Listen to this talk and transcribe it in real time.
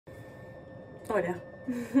Hola.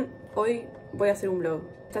 Hoy voy a hacer un vlog.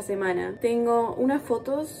 Esta semana tengo unas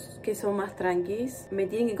fotos que son más tranquis. Me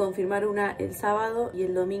tienen que confirmar una el sábado y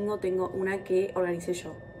el domingo tengo una que organicé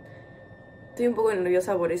yo. Estoy un poco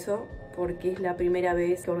nerviosa por eso, porque es la primera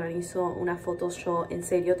vez que organizo unas fotos yo en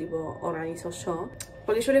serio, tipo organizo yo.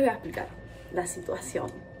 Porque yo les voy a explicar la situación.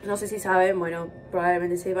 No sé si saben, bueno,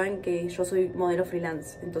 probablemente sepan que yo soy modelo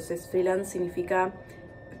freelance. Entonces freelance significa...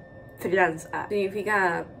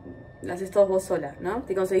 significa... Lo haces todos vos sola, ¿no?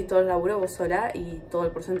 Te conseguís todo el laburo vos sola y todo el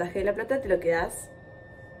porcentaje de la plata te lo quedás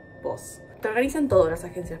vos. Te organizan todas las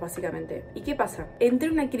agencias, básicamente. ¿Y qué pasa? Entré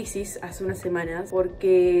en una crisis hace unas semanas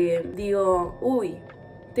porque digo, uy,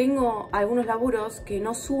 tengo algunos laburos que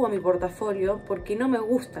no subo a mi portafolio porque no me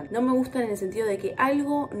gustan. No me gustan en el sentido de que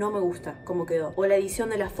algo no me gusta como quedó. O la edición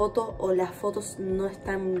de la foto, o las fotos no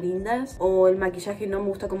están lindas, o el maquillaje no me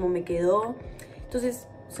gusta como me quedó. Entonces...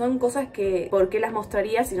 son cosas que, ¿por qué las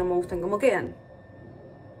mostraría si no me gustan cómo quedan?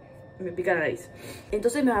 Me pica la nariz.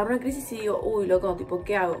 Entonces me agarró una crisis y digo, uy, loco, tipo,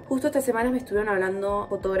 ¿qué hago? Justo esta semana me estuvieron hablando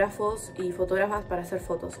fotógrafos y fotógrafas para hacer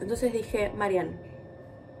fotos. Entonces dije, Marian,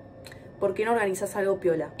 ¿por qué no organizas algo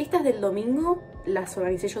piola? Estas del domingo las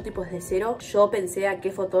organicé yo tipo desde cero. Yo pensé a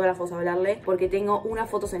qué fotógrafos hablarle porque tengo unas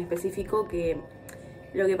fotos en específico que...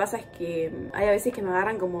 Lo que pasa es que hay a veces que me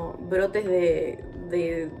agarran como brotes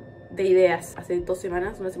de ideas. Hace 2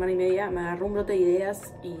 semanas, una semana y media, me agarró un brote de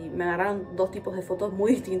ideas y me agarraron 2 tipos de fotos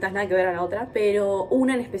muy distintas, nada que ver a la otra, pero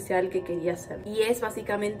una en especial que quería hacer. Y es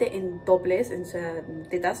básicamente en topless, o sea,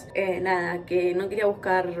 tetas. Nada, que no quería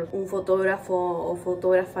buscar un fotógrafo o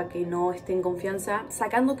fotógrafa que no esté en confianza,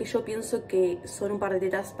 sacando que yo pienso que son un par de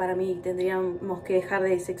tetas para mí, tendríamos que dejar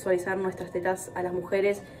de sexualizar nuestras tetas a las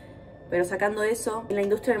mujeres, pero sacando eso, en la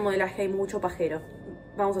industria del modelaje hay mucho pajero.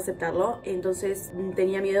 Vamos a aceptarlo. Entonces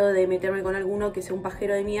tenía miedo de meterme con alguno que sea un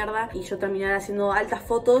pajero de mierda y yo terminar haciendo altas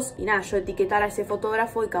fotos y nada, yo etiquetar a ese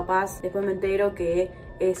fotógrafo y capaz después me entero que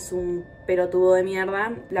es un pelotudo de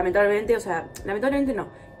mierda. Lamentablemente, o sea, lamentablemente no,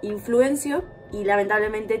 influencio y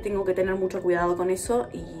lamentablemente tengo que tener mucho cuidado con eso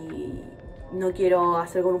y no quiero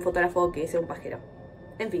hacer con un fotógrafo que sea un pajero.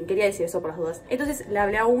 En fin, quería decir eso por las dudas. Entonces le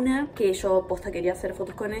hablé a una que yo posta quería hacer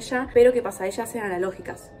fotos con ella, pero ¿qué pasa? Ella hace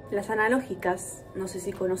analógicas. Las analógicas, no sé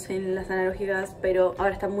si conocen las analógicas, pero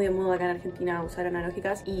ahora está muy de moda acá en Argentina usar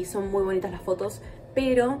analógicas y son muy bonitas las fotos,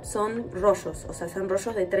 pero son rollos, o sea, son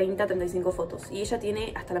rollos de 30 a 35 fotos y ella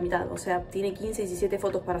tiene hasta la mitad, o sea, tiene 15, 17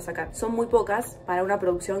 fotos para sacar. Son muy pocas para una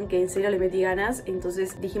producción que en serio le metí ganas,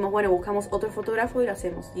 entonces dijimos, bueno, buscamos otro fotógrafo y lo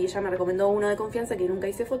hacemos. Y ella me recomendó uno de confianza que nunca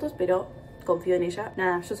hice fotos, pero confío en ella.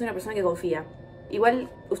 Nada, yo soy una persona que confía. Igual,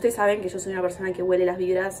 ustedes saben que yo soy una persona que huele las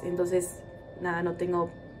vibras, entonces, nada, no tengo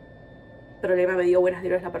problema, me dio buenas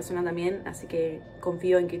vibras la persona también, así que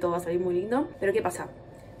confío en que todo va a salir muy lindo. Pero ¿qué pasa?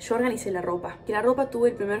 Yo organicé la ropa. Que la ropa tuve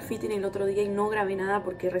el primer fitting el otro día y no grabé nada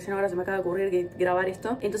porque recién ahora se me acaba de ocurrir que grabar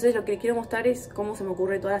esto. Entonces lo que quiero mostrar es cómo se me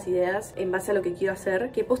ocurren todas las ideas en base a lo que quiero hacer.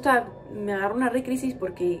 Que posta me agarró una re crisis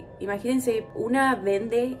porque imagínense, una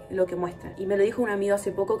vende lo que muestra. Y me lo dijo un amigo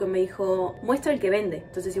hace poco que me dijo, muestra el que vende.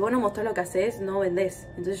 Entonces si vos no mostrás lo que haces, no vendés.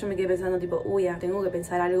 Entonces yo me quedé pensando tipo, uy, tengo que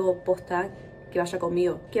pensar algo posta que vaya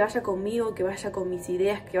conmigo, que vaya con mis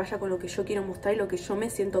ideas, que vaya con lo que yo quiero mostrar y lo que yo me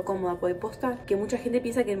siento cómoda. Porque posta que mucha gente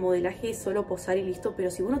piensa que el modelaje es solo posar y listo,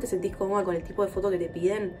 pero si vos no te sentís cómoda con el tipo de foto que te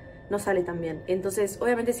piden, no sale tan bien. Entonces,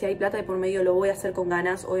 obviamente si hay plata de por medio lo voy a hacer con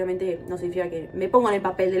ganas. Obviamente no significa que me pongo en el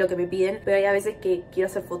papel de lo que me piden, pero hay a veces que quiero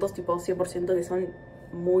hacer fotos tipo 100% que son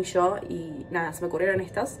muy yo y nada, se me ocurrieron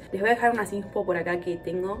estas. Les voy a dejar unas inspo por acá que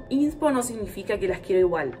tengo. Inspo no significa que las quiero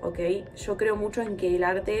igual, ¿ok? Yo creo mucho en que el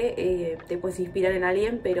arte te puedes inspirar en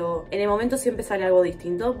alguien, pero en el momento siempre sale algo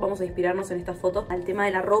distinto. Vamos a inspirarnos en estas fotos. Al tema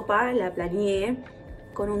de la ropa, la planeé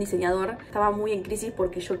con un diseñador. Estaba muy en crisis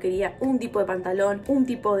porque yo quería un tipo de pantalón, un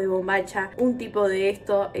tipo de bombacha, un tipo de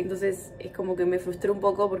esto. Entonces es como que me frustré un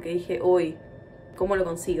poco porque dije, uy, ¿cómo lo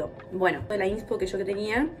consigo? Bueno, la inspo que yo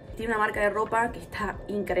tenía, tiene una marca de ropa que está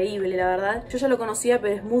increíble, la verdad. Yo ya lo conocía,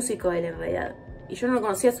 pero es músico él en realidad. Y yo no lo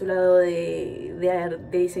conocía a su lado de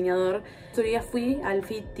diseñador. Otro día fui al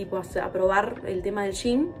fit tipo a probar el tema del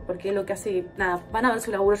jean, porque es lo que hace, nada, van a ver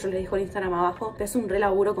su laburo, yo les dejo el Instagram abajo, pero es un re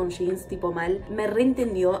laburo con jeans tipo mal. Me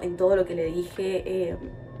reentendió en todo lo que le dije.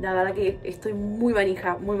 La verdad que estoy muy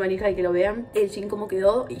manija de que lo vean. El jean cómo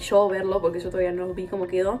quedó y yo verlo porque yo todavía no vi cómo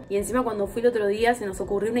quedó. Y encima cuando fui el otro día se nos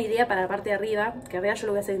ocurrió una idea para la parte de arriba, que arriba yo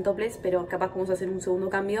lo voy a hacer en topless, pero capaz vamos a hacer un segundo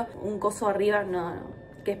cambio. Un coso arriba, no.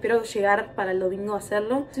 Que espero llegar para el domingo a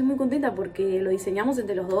hacerlo. Estoy muy contenta porque lo diseñamos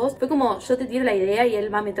entre los dos. Fue como yo te tiro la idea y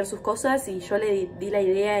él va a meter sus cosas y yo le di la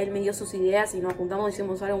idea, él me dio sus ideas y nos juntamos y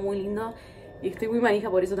hicimos algo muy lindo. Y estoy muy manija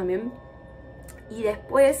por eso también. Y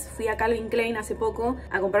después fui a Calvin Klein hace poco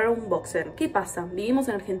a comprar un boxer. ¿Qué pasa? Vivimos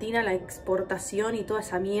en Argentina, la exportación y toda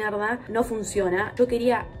esa mierda no funciona. Yo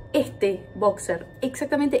quería este boxer,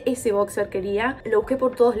 exactamente ese boxer quería. Lo busqué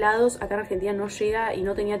por todos lados, acá en Argentina no llega y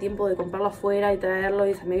no tenía tiempo de comprarlo afuera y traerlo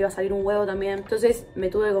y me iba a salir un huevo también. Entonces me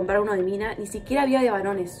tuve que comprar uno de mina, ni siquiera había de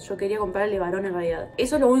varones, yo quería comprar el de varón en realidad.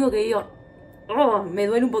 Eso es lo único que digo, oh, me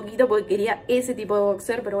duele un poquito porque quería ese tipo de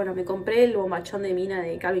boxer, pero bueno, me compré el bombachón de mina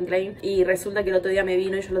de Calvin Klein y resulta que el otro día me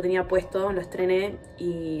vino y yo lo tenía puesto, lo estrené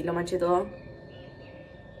y lo manché todo.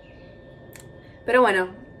 Pero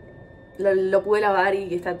bueno, lo pude lavar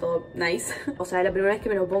y está todo nice. O sea, la primera vez que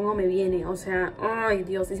me lo pongo me viene, o sea, ay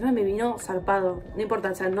Dios, encima me vino zarpado. No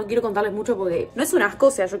importa, o sea, no quiero contarles mucho porque no es un asco,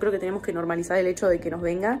 o sea, yo creo que tenemos que normalizar el hecho de que nos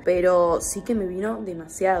venga, pero sí que me vino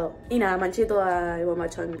demasiado. Y nada, manché todo el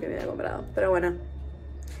bombachón que me había comprado, pero bueno,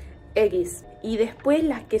 X. Y después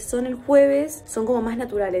las que son el jueves son como más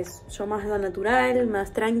naturales. Yo más natural,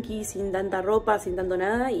 más tranqui, sin tanta ropa, sin tanto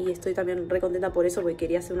nada. Y estoy también re contenta por eso porque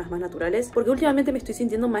quería hacer unas más naturales. Porque últimamente me estoy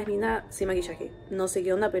sintiendo más linda sin maquillaje. No sé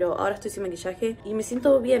qué onda, pero ahora estoy sin maquillaje y me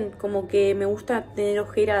siento bien. Como que me gusta tener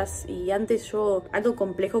ojeras. Y antes yo, algo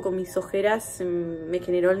complejo con mis ojeras me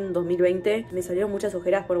generó en 2020. Me salieron muchas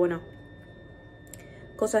ojeras por, bueno,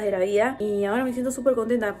 cosas de la vida. Y ahora me siento súper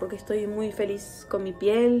contenta porque estoy muy feliz con mi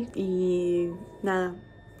piel y nada,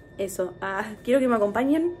 eso. Quiero que me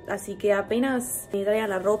acompañen, así que apenas me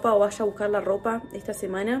traigan la ropa o vaya a buscar la ropa esta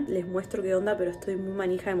semana, les muestro qué onda, pero estoy muy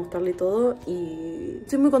manija de mostrarle todo y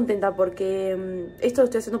estoy muy contenta porque esto lo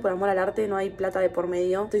estoy haciendo por amor al arte, no hay plata de por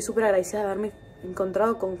medio. Estoy súper agradecida de haberme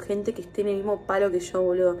encontrado con gente que esté en el mismo palo que yo,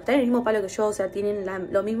 boludo. Están en el mismo palo que yo, o sea, tienen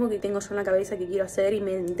lo mismo que tengo yo en la cabeza que quiero hacer y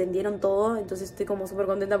me entendieron todo, entonces estoy como súper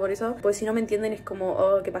contenta por eso. Pues si no me entienden es como,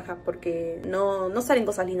 oh, qué paja, porque no salen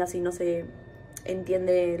cosas lindas si no se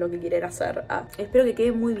entiende lo que quieren hacer. Espero que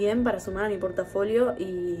quede muy bien para sumar a mi portafolio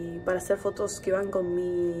y para hacer fotos que van con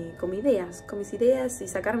mis ideas y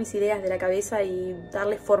sacar mis ideas de la cabeza y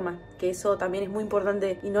darles forma, que eso también es muy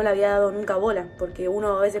importante y no le había dado nunca bola, porque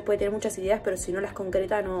uno a veces puede tener muchas ideas pero si no las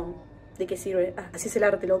concreta, no, ¿de qué sirve? Así es el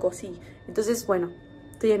arte, loco, sí. Entonces, bueno,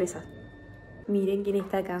 estoy en esa. Miren quién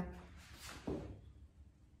está acá.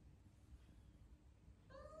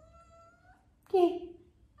 ¿Qué?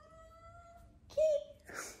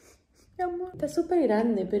 Está súper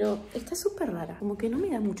grande, pero está súper rara. Como que no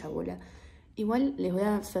me da mucha bola. Igual, les voy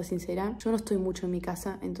a ser sincera, yo no estoy mucho en mi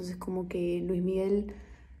casa, entonces como que Luis Miguel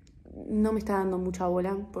no me está dando mucha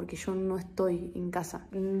bola porque yo no estoy en casa.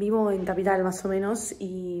 Vivo en Capital más o menos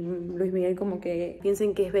y Luis Miguel como que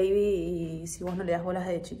piensen que es baby y si vos no le das bolas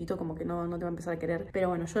de chiquito como que no te va a empezar a querer. Pero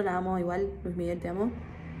bueno, yo la amo igual, Luis Miguel, te amo.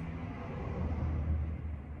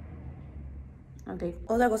 Okay.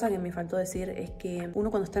 Otra cosa que me faltó decir es que uno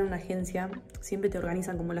cuando está en una agencia siempre te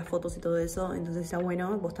organizan como las fotos y todo eso, entonces está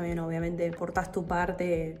bueno, vos también obviamente portás tu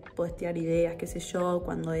parte, podés tirar ideas, qué sé yo,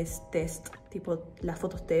 cuando es test, tipo las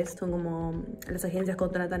fotos test, son como las agencias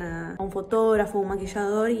contratan a un fotógrafo, un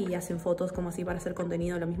maquillador y hacen fotos como así para hacer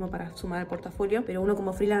contenido, lo mismo para sumar al portafolio, pero uno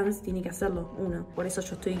como freelance tiene que hacerlo, uno, por eso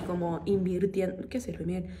yo estoy como invirtiendo, ¿qué haces, Luis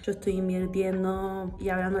Miguel? Yo estoy invirtiendo y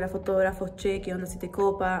hablando a los fotógrafos, che, qué onda si te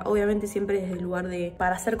copa, obviamente siempre desde el lugar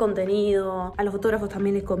para hacer contenido, a los fotógrafos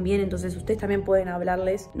también les conviene, entonces ustedes también pueden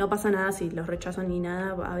hablarles, no pasa nada si los rechazan ni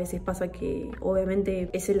nada, a veces pasa que obviamente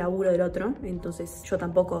es el laburo del otro, entonces yo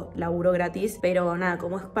tampoco laburo gratis, pero nada,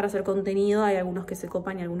 como es para hacer contenido hay algunos que se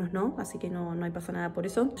copan y algunos no, así que no pasa nada por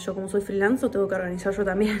eso. Yo como soy freelance tengo que organizar yo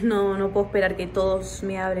también, no puedo esperar que todos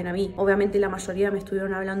me hablen a mí, obviamente la mayoría me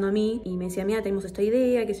estuvieron hablando a mí y me decían, mira, tenemos esta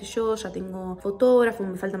idea, qué sé yo, ya tengo fotógrafo,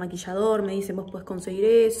 me falta maquillador, me dicen, vos podés conseguir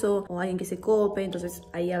eso, o alguien que se cope, entonces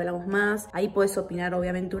ahí hablamos más, ahí puedes opinar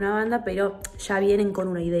obviamente una banda, pero ya vienen con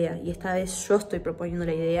una idea y esta vez yo estoy proponiendo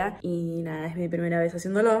la idea y nada, es mi primera vez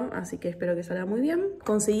haciéndolo, así que espero que salga muy bien.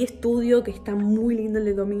 Conseguí estudio, que está muy lindo el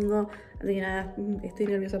de domingo, así que nada, estoy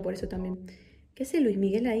nerviosa por eso también. ¿Qué hace Luis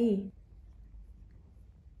Miguel ahí?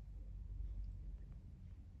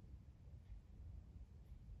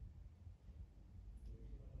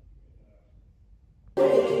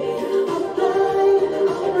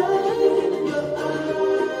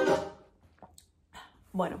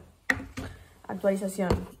 Bueno, actualización.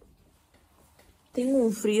 Tengo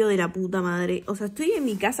un frío de la puta madre. O sea, estoy en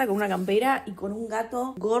mi casa con una campera y con un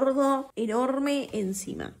gato gordo, enorme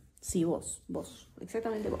encima. Sí, vos,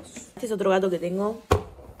 exactamente vos. Este es otro gato que tengo.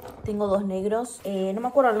 Tengo dos negros. No me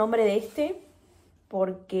acuerdo el nombre de este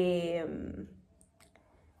porque...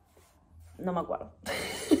 no me acuerdo.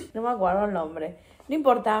 No me acuerdo el nombre. No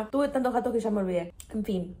importa, tuve tantos gatos que ya me olvidé. En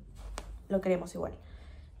fin, lo queremos igual.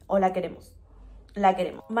 O la queremos. la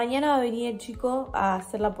queremos. Mañana va a venir el chico a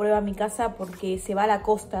hacer la prueba a mi casa porque se va a la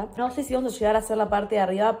costa. No sé si vamos a llegar a hacer la parte de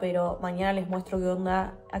arriba, pero mañana les muestro qué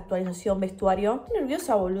onda, actualización, vestuario. Estoy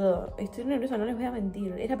nerviosa, boludo. Estoy nerviosa, no les voy a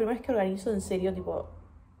mentir. Es la primera vez que organizo en serio, tipo,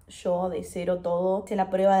 yo de cero todo. Hice la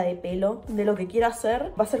prueba de pelo. De lo que quiero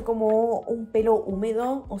hacer va a ser como un pelo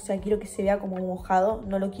húmedo. O sea, quiero que se vea como mojado.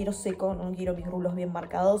 No lo quiero seco, no quiero mis rulos bien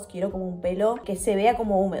marcados. Quiero como un pelo que se vea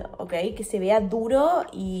como húmedo, ¿ok? Que se vea duro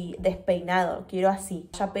y despeinado. Quiero así.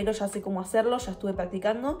 Ya pelo, ya sé cómo hacerlo. Ya estuve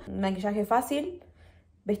practicando. Maquillaje fácil.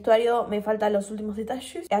 Vestuario, me faltan los últimos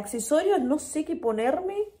detalles. Accesorios, no sé qué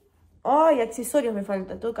ponerme. Ay, accesorios me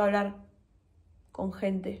falta. Tengo que hablar con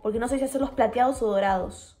gente. Porque no sé si hacerlos plateados o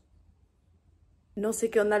dorados. No sé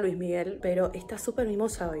qué onda Luis Miguel, pero está súper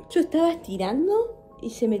mimosa hoy. Yo estaba estirando y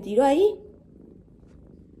se me tiró ahí.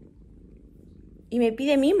 Y me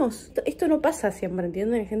pide mimos. Esto no pasa siempre,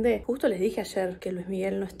 ¿entienden, gente? Justo les dije ayer que Luis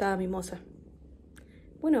Miguel no estaba mimosa.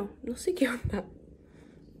 Bueno, no sé qué onda.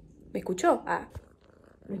 ¿Me escuchó? Ah,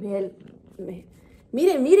 Luis Miguel.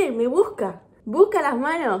 Miren, miren, me busca. Busca las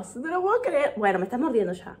manos. No lo puedo creer. Bueno, me está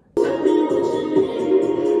mordiendo ya.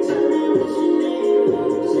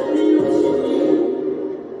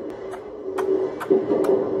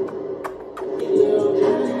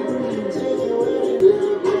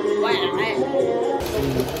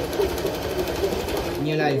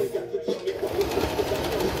 New Life.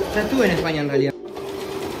 Ya estuve en España en realidad.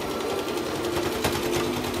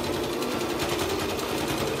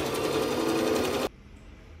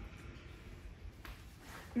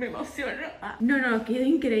 Me emociono. No, quedó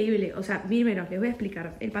increíble. O sea, mírenlo, les voy a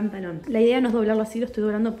explicar. El pantalón. La idea no es doblarlo así, lo estoy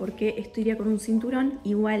doblando porque esto iría con un cinturón.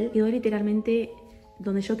 Igual quedó literalmente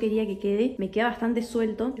donde yo quería que quede. Me queda bastante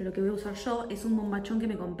suelto. Pero lo que voy a usar yo es un bombachón que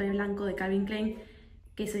me compré blanco de Calvin Klein,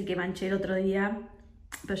 que es el que manché el otro día.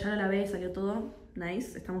 Pero ya lo lavé, salió todo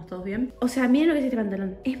nice, estamos todos bien. O sea, miren lo que es este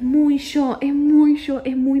pantalón. Es muy yo, es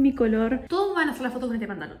muy mi color. Todos van a hacer las fotos con este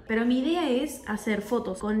pantalón. Pero mi idea es hacer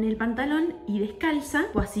fotos con el pantalón y descalza,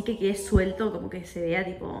 o así que quede suelto, como que se vea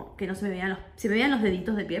tipo, que no se me vean los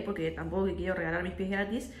deditos de pie, porque tampoco que quiero regalar mis pies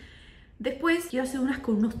gratis. Después quiero hacer unas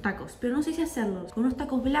con unos tacos, pero no sé si hacerlos con unos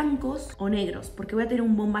tacos blancos o negros, porque voy a tener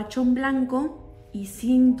un bombachón blanco y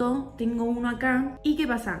cinto, tengo uno acá. ¿Y qué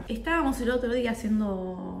pasa? Estábamos el otro día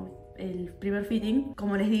haciendo el primer fitting.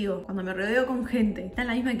 Como les digo, cuando me rodeo con gente está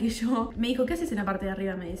la misma que yo, me dijo, ¿qué haces en la parte de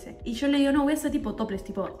arriba? Me dice. Y yo le digo, no, voy a hacer tipo topless,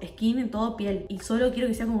 tipo skin en todo piel. Y solo quiero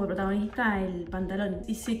que sea como protagonista el pantalón.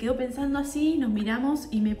 Y se quedó pensando así, nos miramos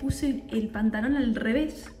y me puse el pantalón al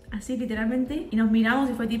revés. Así literalmente. Y nos miramos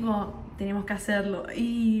y fue tipo, tenemos que hacerlo.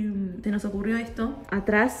 Y se nos ocurrió esto.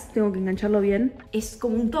 Atrás tengo que engancharlo bien. Es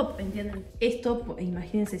como un top, ¿entienden? Esto,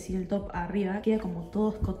 imagínense si el top arriba queda como todo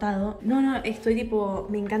escotado. No, estoy tipo,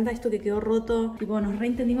 me encanta esto que quedó roto. Tipo, nos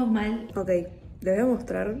reentendimos mal. Ok, les voy a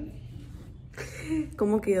mostrar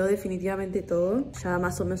cómo quedó definitivamente todo. Ya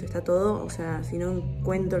más o menos está todo. O sea, si no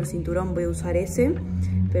encuentro el cinturón voy a usar ese.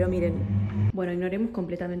 Pero miren. Bueno, ignoremos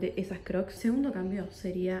completamente esas crocs. Segundo cambio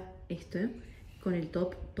sería este, con el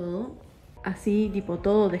top todo, así tipo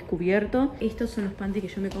todo descubierto. Estos son los panties que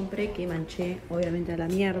yo me compré, que manché obviamente a la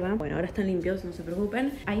mierda. Bueno, ahora están limpios, no se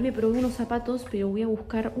preocupen. Ahí me probé unos zapatos, pero voy a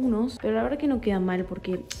buscar unos. Pero la verdad que no quedan mal,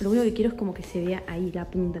 porque lo único que quiero es como que se vea ahí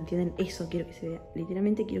la punta, ¿entienden? Eso quiero que se vea,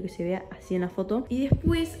 literalmente quiero que se vea así en la foto. Y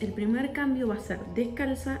después el primer cambio va a ser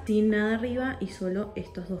descalza, sin nada arriba y solo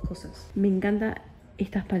estas dos cosas. Me encanta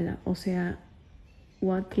esta espalda, o sea,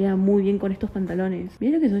 what, queda muy bien con estos pantalones.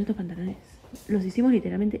 Miren lo que son estos pantalones. Los hicimos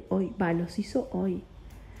literalmente hoy. Los hizo hoy.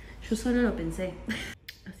 Yo solo lo pensé.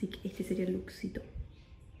 Así que este sería el lookcito.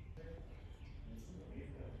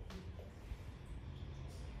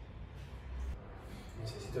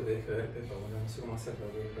 Necesito que deje de ver Pepa, bueno, no sé cómo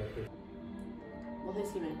hacerlo, que deje de ver Pepa. Vos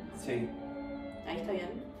decime. Sí. Ahí está bien.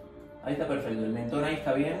 Ahí está perfecto, el mentón ahí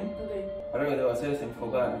está bien. Ok. Ahora lo que tengo que hacer es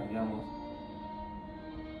enfocar, digamos.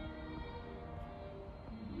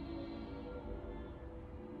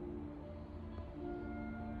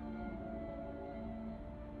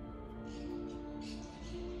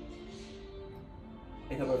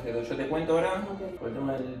 Está perfecto, yo te cuento ahora, por el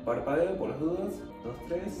tema del parpadeo, por las dudas. 2,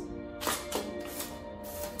 3.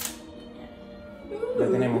 Ya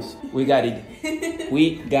tenemos. We got it.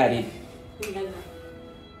 We got it. Me encanta.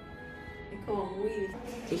 Es como muy...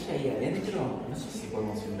 Ella ahí adentro, no sé si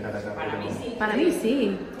podemos entrar acá. Para mí sí. Para mí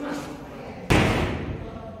sí.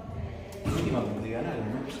 Última como te ganaron,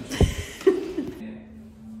 ¿no?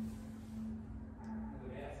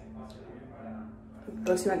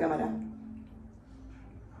 Próxima cámara.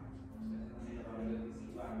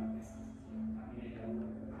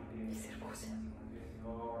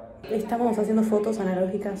 Estamos haciendo fotos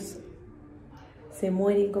analógicas se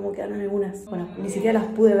mueren, cómo quedaron algunas. Bueno, ni siquiera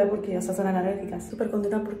las pude ver porque, o sea, son analógicas. Súper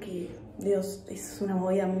contenta porque, Dios, es una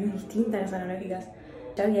movida muy distinta a las analógicas.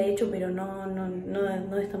 Ya había hecho, pero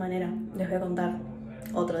no de esta manera. Les voy a contar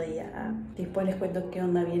otro día. Después les cuento qué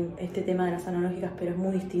onda bien este tema de las analógicas, pero es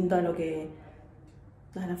muy distinto a lo que...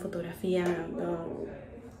 a la fotografía,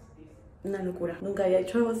 una locura. Nunca había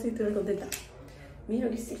hecho algo así, estoy muy contenta. Mira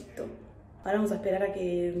lo que es esto. Ahora vamos a esperar a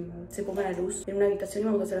que se ponga la luz en una habitación y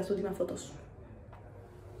vamos a hacer las últimas fotos.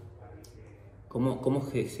 ¿Cómo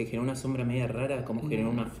se generó una sombra media rara? ¿Cómo generó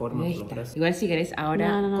una forma por los brazos? Igual si querés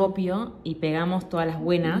ahora copio y pegamos todas las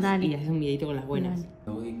buenas. Dale. Y haces un videito con las buenas.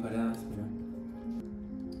 Vos disparás, mirá.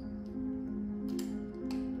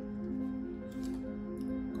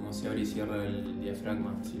 Cómo se abre y cierra el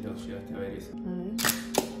diafragma, si lo llegaste a ver eso. A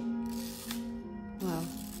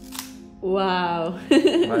ver. Wow.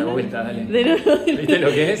 Vale, vos viste, dale. De nuevo. ¿Viste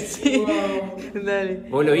lo que es? Sí. Wow. Dale.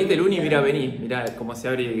 Vos lo viste el uni, mira, vení. Mirá cómo se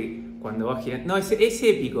abre cuando va girando. No, es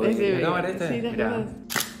épico. Es épico. La cámara esta. Sí, mirá.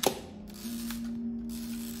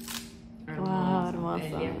 Wow,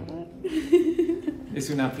 hermosa. Es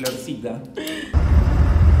una florcita.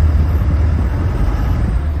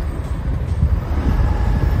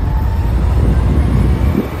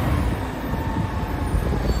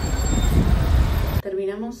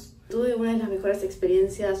 Terminamos. Tuve una de las mejores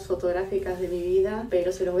experiencias fotográficas de mi vida,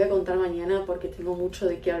 pero se los voy a contar mañana porque tengo mucho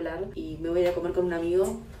de qué hablar y me voy a ir a comer con un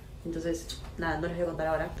amigo. Entonces, nada, no les voy a contar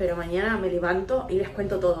ahora. Pero mañana me levanto y les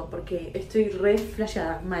cuento todo porque estoy re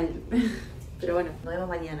flasheada, mal. Pero bueno, nos vemos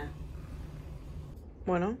mañana.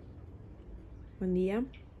 Bueno, buen día,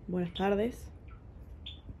 buenas tardes.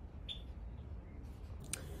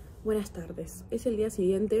 Buenas tardes. Es el día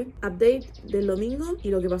siguiente. Update del domingo y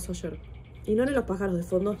lo que pasó ayer. Ignoren los pájaros de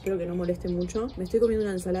fondo, espero que no molesten mucho. Me estoy comiendo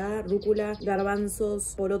una ensalada, rúcula,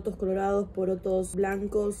 garbanzos, porotos colorados, porotos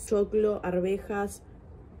blancos, choclo, arvejas.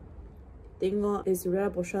 Tengo el celular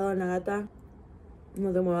apoyado en la gata.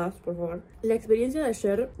 No te muevas, por favor. La experiencia de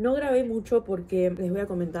ayer, no grabé mucho porque les voy a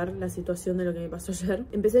comentar la situación de lo que me pasó ayer.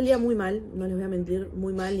 Empecé el día muy mal, no les voy a mentir,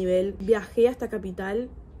 muy mal nivel. Viajé hasta Capital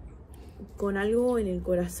con algo en el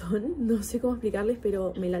corazón, no sé cómo explicarles,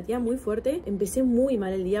 pero me latía muy fuerte. Empecé muy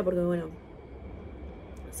mal el día porque, bueno,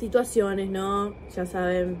 situaciones, ¿no? Ya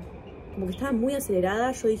saben, como que estaba muy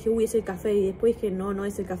acelerada. Yo dije, uy, es el café, y después dije, no, no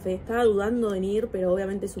es el café. Estaba dudando en ir, pero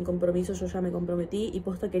obviamente es un compromiso, yo ya me comprometí y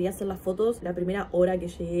posta quería hacer las fotos la primera hora que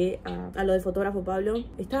llegué a lo del fotógrafo Pablo.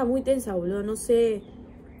 Estaba muy tensa, boludo, no sé,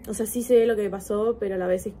 o sea, sí sé lo que me pasó, pero a la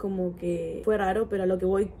vez es como que fue raro. Pero a lo que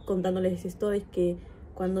voy contándoles esto es que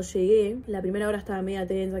cuando llegué, la primera hora estaba media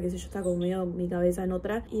tensa, qué sé yo, estaba como medio mi cabeza en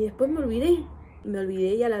otra. Y después me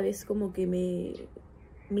olvidé y a la vez como que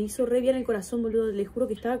me hizo re bien el corazón, boludo. Les juro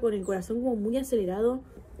que estaba con el corazón como muy acelerado,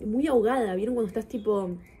 muy ahogada. ¿Vieron cuando estás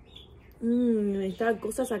tipo... estaba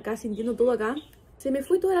cosas acá, sintiendo todo acá? Se me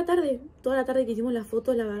fue toda la tarde que hicimos las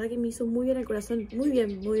fotos. La verdad que me hizo muy bien el corazón. Muy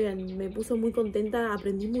bien, muy bien. Me puso muy contenta.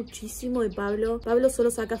 Aprendí muchísimo de Pablo. Pablo solo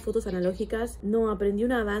saca fotos analógicas. No, aprendí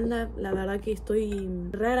una banda. La verdad que estoy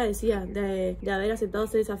re agradecida de haber aceptado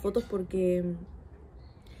hacer esas fotos porque...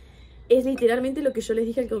 es literalmente lo que yo les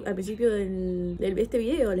dije al principio de este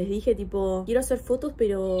video. Les dije tipo, quiero hacer fotos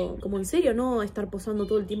pero como en serio, no estar posando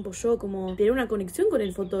todo el tiempo yo, como tener una conexión con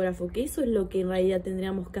el fotógrafo, que eso es lo que en realidad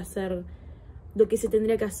tendríamos que hacer, lo que se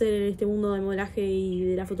tendría que hacer en este mundo del modelaje y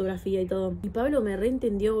de la fotografía y todo. Y Pablo me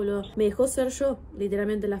reentendió, boludo. Me dejó ser yo,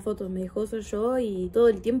 literalmente en las fotos, me dejó ser yo y todo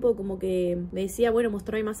el tiempo como que me decía, bueno,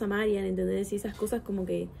 mostrame más a Marian, ¿entendés? Y esas cosas como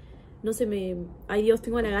que... no se me... ay Dios,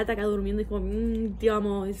 tengo a la gata acá durmiendo y es como... te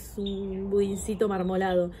amo, es un budincito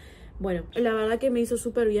marmolado. Bueno, la verdad que me hizo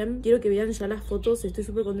súper bien. Quiero que vean ya las fotos. Estoy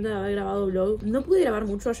súper contenta de haber grabado vlog. No pude grabar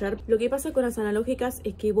mucho ayer. Lo que pasa con las analógicas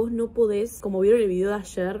es que vos no podés, como vieron el video de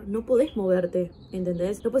ayer, no podés moverte,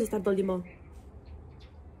 ¿entendés? No podés estar todo el tiempo...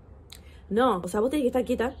 no, o sea, vos tenés que estar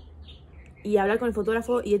quieta y hablar con el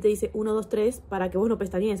fotógrafo y él te dice 1, 2, 3 para que vos no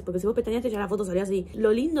pestañees, porque si vos pestañeaste ya la foto salió así.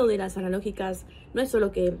 Lo lindo de las analógicas no es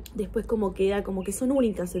solo que después como queda, como que son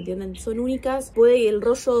únicas, ¿entienden? Son únicas, puede que el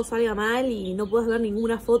rollo salga mal y no puedas ver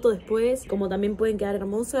ninguna foto después, como también pueden quedar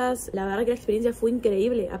hermosas. La verdad que la experiencia fue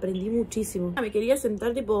increíble, aprendí muchísimo. Me quería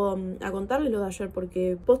sentar tipo a contarles lo de ayer,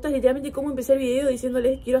 porque postas literalmente cómo empecé el video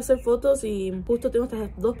diciéndoles quiero hacer fotos y justo tengo estas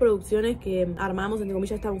dos producciones que armamos, entre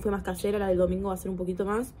comillas. Esta fue más casera, la del domingo va a ser un poquito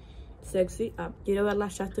más sexy. Quiero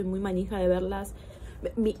verlas ya, estoy muy manija de verlas.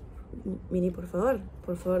 Mini, por favor,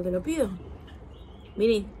 te lo pido.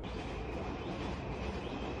 Mini.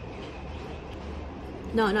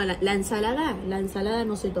 No, la ensalada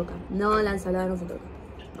no se toca. No, la ensalada no se toca.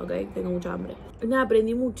 ¿ok? Tengo mucha hambre. Nada,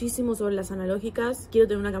 aprendí muchísimo sobre las analógicas. Quiero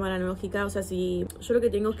tener una cámara analógica, o sea, si yo lo que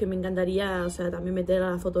tengo es que me encantaría, o sea, también meter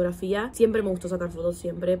a la fotografía. Siempre me gustó sacar fotos,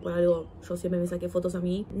 siempre, por algo yo siempre me saqué fotos a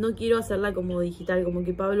mí. No quiero hacerla como digital, como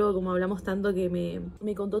que Pablo, como hablamos tanto, que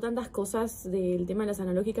me contó tantas cosas del tema de las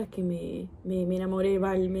analógicas que me enamoré,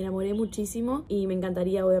 me enamoré muchísimo y me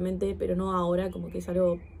encantaría, obviamente, pero no ahora, como que es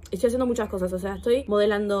algo... Estoy haciendo muchas cosas, o sea, estoy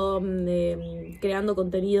modelando, creando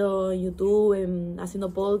contenido en YouTube,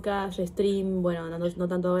 haciendo podcast, stream, bueno, no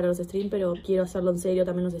tanto ahora los streams, pero quiero hacerlo en serio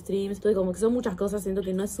también los streams. Entonces como que son muchas cosas, siento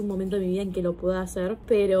que no es un momento de mi vida en que lo pueda hacer,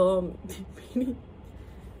 pero...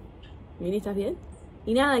 Mini, ¿estás bien?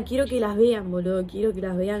 Y nada, quiero que las vean, boludo, quiero que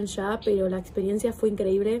las vean ya, pero la experiencia fue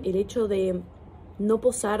increíble. El hecho de no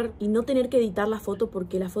posar y no tener que editar la foto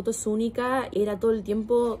porque la foto es única, era todo el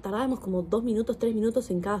tiempo, tardábamos como 2 minutos, 3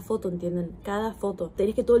 minutos en cada foto, ¿entienden? Cada foto.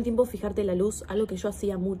 Tenés que todo el tiempo fijarte la luz, algo que yo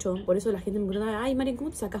hacía mucho. Por eso la gente me preguntaba, ay, Marian,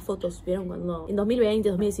 ¿cómo te sacas fotos? ¿Vieron? Cuando en 2020,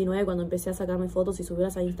 2019, cuando empecé a sacarme fotos y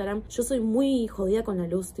subirlas a Instagram, yo soy muy jodida con la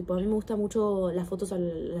luz, tipo, a mí me gusta mucho las fotos a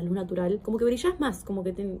la luz natural, como que brillas más, como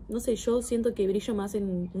que, no sé, yo siento que brillo más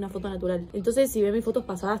en una foto natural. Entonces, si ven mis fotos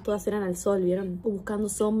pasadas, todas eran al sol, ¿vieron? Buscando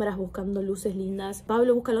sombras, buscando luces lindas.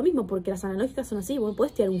 Pablo busca lo mismo porque las analógicas son así, vos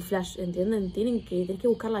podés tirar un flash, ¿entienden? Tenés que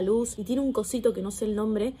buscar la luz y tiene un cosito que no sé el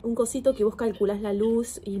nombre, un cosito que vos calculás la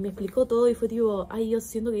luz y me explicó todo y fue tipo, ay Dios,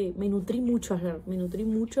 siento que me nutrí mucho ayer, me nutrí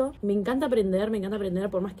mucho. Me encanta aprender,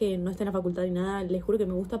 por más que no esté en la facultad ni nada, les juro que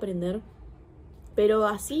me gusta aprender. Pero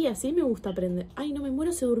así me gusta aprender. Ay, no me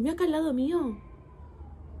muero, se durmió acá al lado mío.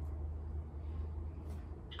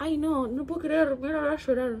 Ay, no puedo creer, me va a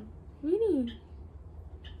llorar. Mini.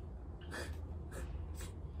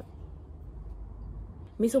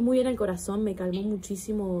 Me hizo muy bien al corazón, me calmó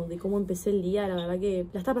muchísimo de cómo empecé el día. La verdad que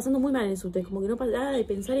la estaba pasando muy mal en su test, como que no paraba de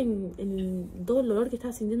pensar en todo el dolor que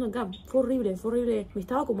estaba sintiendo acá. Fue horrible, me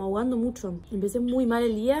estaba como ahogando mucho. Empecé muy mal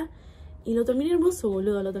el día y lo terminé hermoso,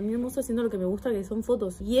 boludo. Lo terminé hermoso haciendo lo que me gusta, que son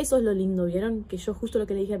fotos. Y eso es lo lindo, ¿vieron? Que yo justo lo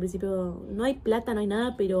que le dije al principio, no hay plata, no hay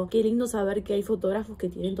nada, pero qué lindo saber que hay fotógrafos que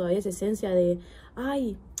tienen todavía esa esencia de,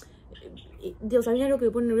 ay... Dios, a mí algo que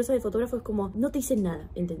me pone nerviosa de fotógrafo es como, no te dicen nada,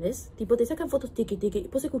 ¿entendés? Tipo, te sacan fotos tiki,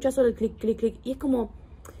 vos escuchás solo el clic, clic, clic, y es como,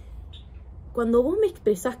 cuando vos me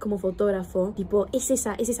expresás como fotógrafo, tipo, es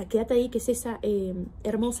esa, quédate ahí, que es esa,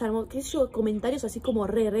 hermosa, qué sé yo, comentarios así como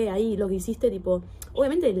re, ahí, lo que hiciste, tipo,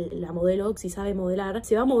 obviamente la modelo, si sabe modelar,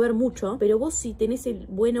 se va a mover mucho, pero vos si tenés el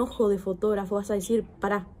buen ojo de fotógrafo, vas a decir,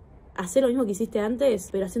 pará, hacer lo mismo que hiciste antes,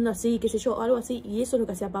 pero haciendo así, qué sé yo, algo así. Y eso es lo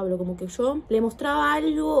que hacía Pablo, como que yo le mostraba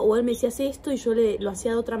algo o él me decía, haz esto, y yo lo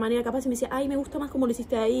hacía de otra manera, capaz, y me decía, ay, me gusta más como lo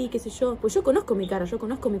hiciste ahí, qué sé yo. Pues yo conozco mi cara, yo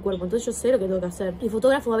conozco mi cuerpo, entonces yo sé lo que tengo que hacer. Y el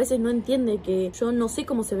fotógrafo a veces no entiende que yo no sé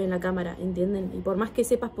cómo se ve en la cámara, ¿entienden? Y por más que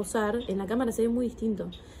sepas posar, en la cámara se ve muy distinto.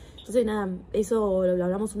 Entonces nada, eso lo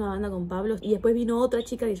hablamos una banda con Pablo. Y después vino otra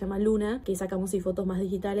chica que se llama Luna, que sacamos fotos más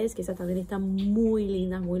digitales, que esas también están muy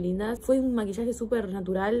lindas, muy lindas. Fue un maquillaje súper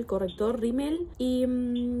natural, corrector, rímel. Y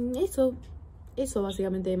eso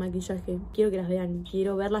básicamente de maquillaje. Quiero que las vean,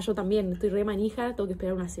 quiero verlas yo también. Estoy re manija, tengo que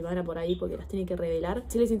esperar una semana por ahí porque las tiene que revelar.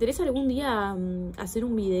 Si les interesa algún día hacer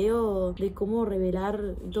un video de cómo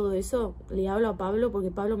revelar todo eso, le hablo a Pablo porque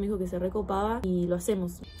Pablo me dijo que se recopaba y lo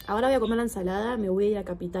hacemos. Ahora voy a comer la ensalada, me voy a ir a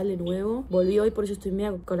Capital de nuevo. Volví hoy, por eso estoy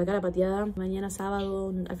media con la cara pateada. Mañana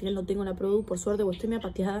sábado, al final no tengo la produ, por suerte, porque estoy media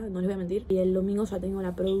pateada, no les voy a mentir. Y el domingo ya tengo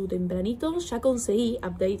la produ tempranito. Ya conseguí,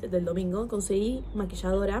 update del domingo, conseguí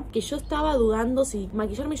maquilladora, que yo estaba dudando si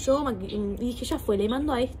maquillarme yo, y dije, ya fue, le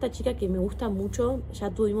mando a esta chica que me gusta mucho. Ya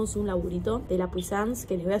tuvimos un laburito de la Puissance,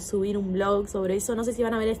 que les voy a subir un vlog sobre eso. No sé si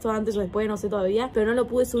van a ver esto antes o después, no sé todavía, pero no lo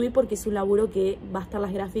pude subir porque es un laburo que va a estar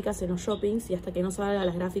las gráficas en los shoppings, y hasta que no salga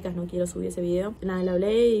las gráficas no quiero subir ese video. Nada, le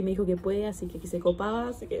hablé y me dijo que puede, así que se copaba,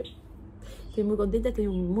 así que estoy muy contenta, estoy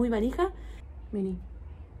muy manija. Mini,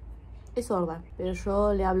 es sorda, pero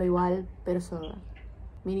yo le hablo igual, pero es sorda.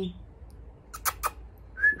 Mini,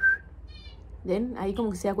 ¿ven? Ahí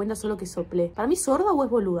como que se da cuenta solo que soplé. ¿Para mí sorda o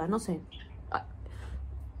es boluda? No sé. Ay.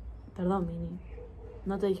 Perdón, Mini.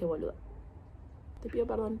 No te dije boluda. Te pido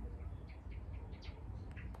perdón.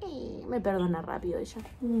 Me perdona rápido ella.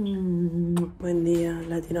 Buen día,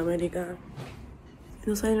 Latinoamérica.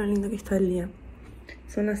 No saben lo lindo que está el día.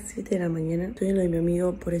 Son las 7 de la mañana. Estoy en lo de mi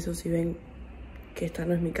amigo, por eso si ven que esta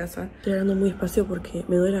no es mi casa. Estoy hablando muy despacio porque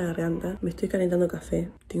me duele la garganta. Me estoy calentando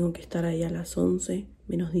café. Tengo que estar ahí a las 11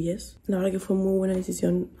 menos 10. La verdad que fue muy buena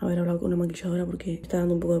decisión haber hablado con una maquilladora porque me está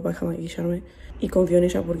dando un poco de paja maquillarme. Y confío en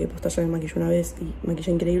ella porque posta ya me maquilló una vez y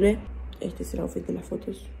maquilla increíble. Este es el outfit de las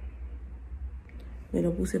fotos. Me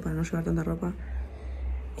lo puse para no llevar tanta ropa.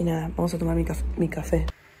 Y nada, vamos a tomar mi café.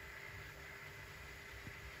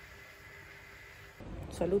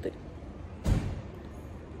 Salute.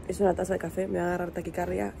 Es una taza de café, me va a agarrar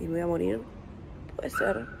taquicardia y me voy a morir. Puede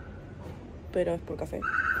ser, pero es por café.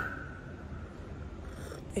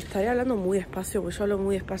 Estaré hablando muy despacio, porque yo hablo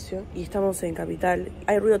muy despacio y estamos en Capital.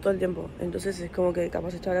 Hay ruido todo el tiempo, entonces es como que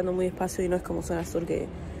capaz estoy hablando muy despacio y no es como zona sur que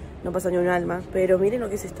no pasa ni un alma. Pero miren lo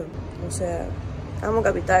que es esto. O sea, amo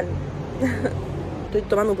Capital. Estoy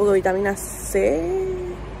tomando un poco de vitamina C.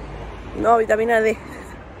 No, vitamina D.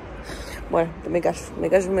 Bueno, me callo y me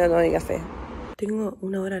voy a tomar mi café. Tengo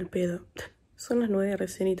una hora al pedo. Son las 9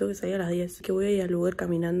 recién y tengo que salir a las 10. Que voy a ir al lugar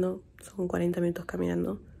caminando. Son 40 minutos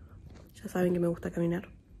caminando. Ya saben que me gusta caminar.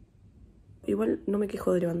 Igual no me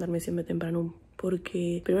quejo de levantarme siempre temprano,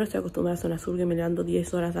 porque primero estoy acostumbrada a zona sur, que me levanto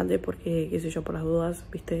 10 horas antes porque, qué sé yo, por las dudas,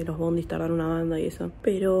 viste, los bondis tardan una banda y eso.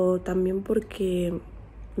 Pero también porque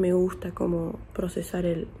me gusta como procesar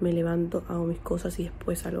me levanto, hago mis cosas y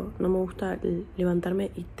después salgo. No me gusta levantarme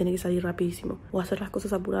y tener que salir rapidísimo, o hacer las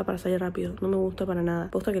cosas apuradas para salir rápido. No me gusta para nada.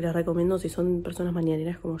 Posta que les recomiendo, si son personas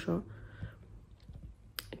mañaneras como yo,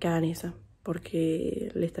 que hagan esa, porque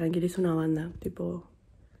les tranquiliza una banda, tipo...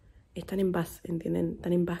 Están en paz, ¿entienden?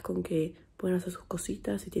 Están en paz con que pueden hacer sus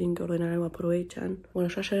cositas, si tienen que ordenar algo aprovechan. Bueno,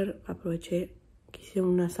 yo ayer aproveché que hicieron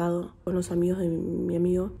un asado con los amigos de mi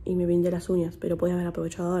amigo y me pinté las uñas, pero podía haber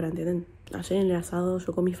aprovechado ahora, ¿entienden? Ayer en el asado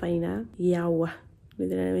yo comí faina y agua,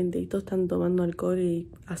 literalmente, y todos están tomando alcohol y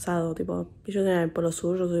asado, tipo, ellos eran del polo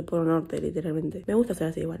sur, yo soy del polo norte, literalmente. Me gusta ser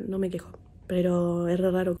así igual, no me quejo. Pero es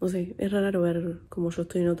raro, no sé, es raro ver como yo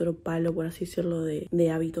estoy en otro palo, por así decirlo, de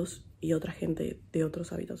hábitos y otra gente de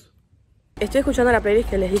otros hábitos. Estoy escuchando la playlist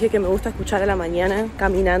que les dije que me gusta escuchar a la mañana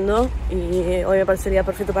caminando y hoy me parecería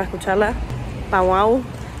perfecto para escucharla. Wow,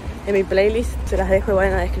 en mi playlist, se las dejo igual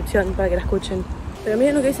en la descripción para que la escuchen. Pero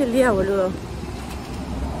miren lo que es el día, boludo.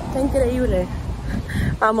 Está increíble.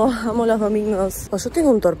 Amo los domingos. O yo tengo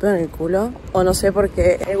un torpeo en el culo, o no sé,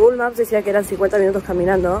 porque en Google Maps decía que eran 50 minutos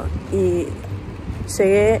caminando y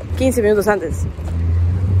llegué 15 minutos antes.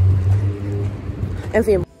 En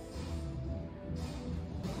fin.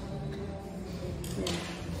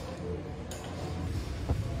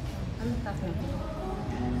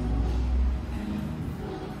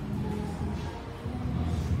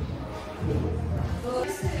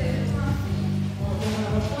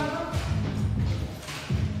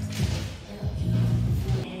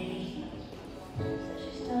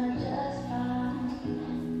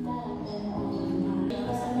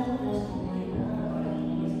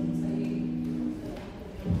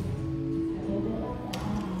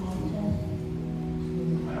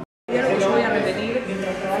 Yo voy a repetir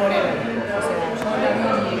forever. O sea, yo hablando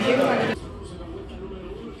de mi viejo.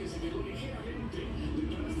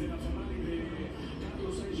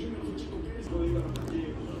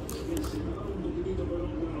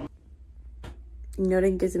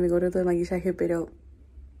 Ignoren que se me corrió todo el maquillaje, pero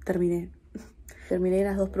terminé. Terminé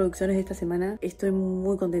las 2 producciones de esta semana. Estoy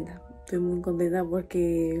muy contenta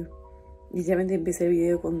porque literalmente empecé el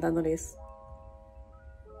video contándoles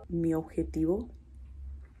mi objetivo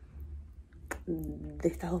de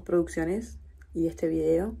estas 2 producciones y de este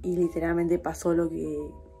video, y literalmente pasó lo que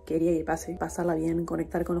quería que pase, pasarla bien,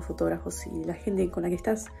 conectar con los fotógrafos y la gente con la que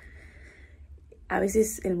estás. A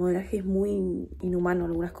veces el modelaje es muy inhumano,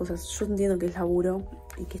 algunas cosas. Yo entiendo que es laburo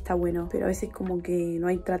y que está bueno, pero a veces como que no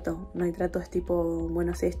hay trato, es tipo,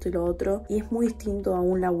 bueno, hace esto y lo otro, y es muy distinto a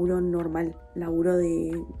un laburo normal, laburo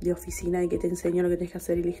de oficina y que te enseño lo que tienes que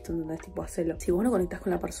hacer y listo, ¿entendés? Tipo, hacerlo. Si vos no conectás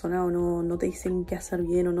con la persona o no te dicen qué hacer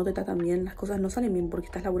bien o no te tratan bien, las cosas no salen bien porque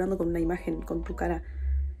estás laburando con una imagen, con tu cara.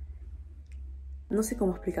 No sé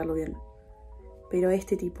cómo explicarlo bien. Pero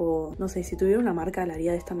este tipo, no sé, si tuviera una marca la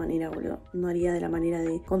haría de esta manera, boludo. No haría de la manera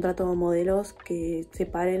de contrato modelos que se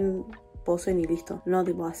paren, posen y listo. No,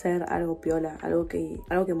 tipo, hacer algo piola, algo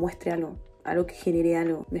que muestre algo que genere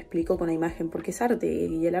algo. Me explico con la imagen, porque es arte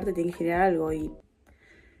y el arte tiene que generar algo. Y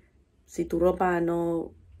si tu ropa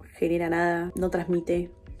no genera nada, no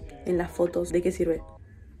transmite en las fotos, ¿de qué sirve?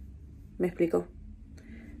 ¿Me explico?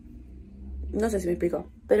 No sé si me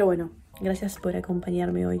explico, pero bueno, gracias por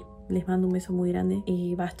acompañarme hoy. Les mando un beso muy grande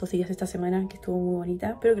y va estos días esta semana que estuvo muy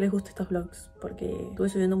bonita. Espero que les guste estos vlogs porque estuve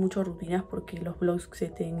subiendo muchas rutinas porque los vlogs que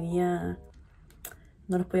tenía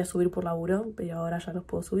no los podía subir por laburo, pero ahora ya los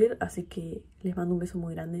puedo subir, así que les mando un beso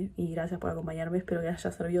muy grande y gracias por acompañarme. Espero que les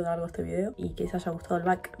haya servido de algo este video y que les haya gustado el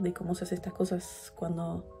back de cómo se hace estas cosas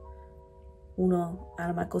cuando uno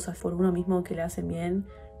arma cosas por uno mismo que le hacen bien,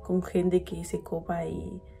 con gente que se copa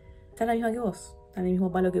y está en la misma que vos, está en el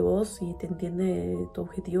mismo palo que vos y te entiende tu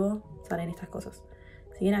objetivo, salen estas cosas.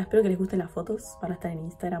 Así que nada, espero que les gusten las fotos, van a estar en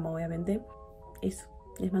Instagram obviamente. Eso,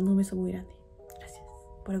 les mando un beso muy grande. Gracias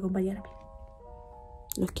por acompañarme.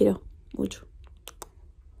 Los quiero mucho.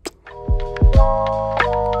 Chao.